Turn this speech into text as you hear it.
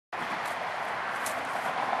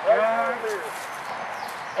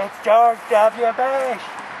It's George W. Bush.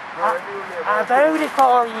 I voted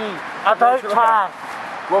for you. I voted twice.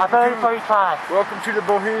 I voted for you twice. Welcome to the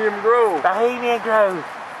Bohemian Grove. Bohemian Grove.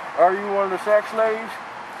 Are you one of the sex slaves?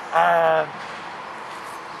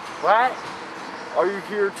 What? Are you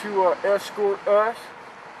here to escort us?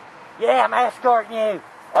 Yeah, I'm escorting you.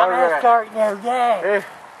 I'm escorting you, yeah. Hey,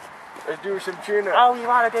 let's do some chin-ups. Oh, you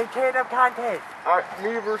want to do chin-up contest?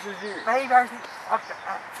 Me versus you. Me versus...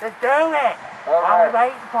 let's do it. All I'm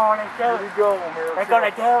right. waiting for it. Let's do it. Here we go, America. We're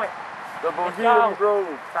going to do it. The Bohemian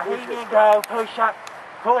Grove. Bohemian Grove push-up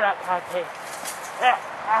contest. Yeah.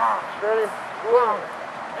 Ready? One.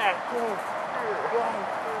 Yeah.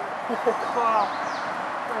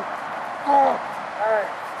 All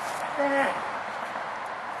right.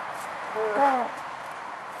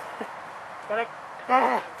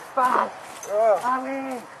 Five. I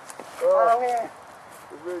win. I win.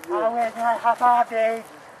 I win. High five, dude.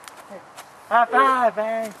 High five,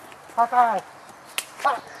 man. High five.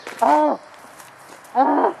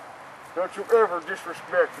 Don't you ever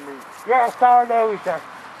disrespect me. You're a sore loser.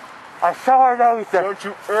 A sore loser. Don't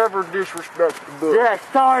you ever disrespect the book. You're a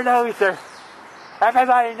sore loser.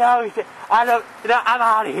 Everybody knows it. I'm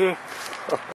out of here.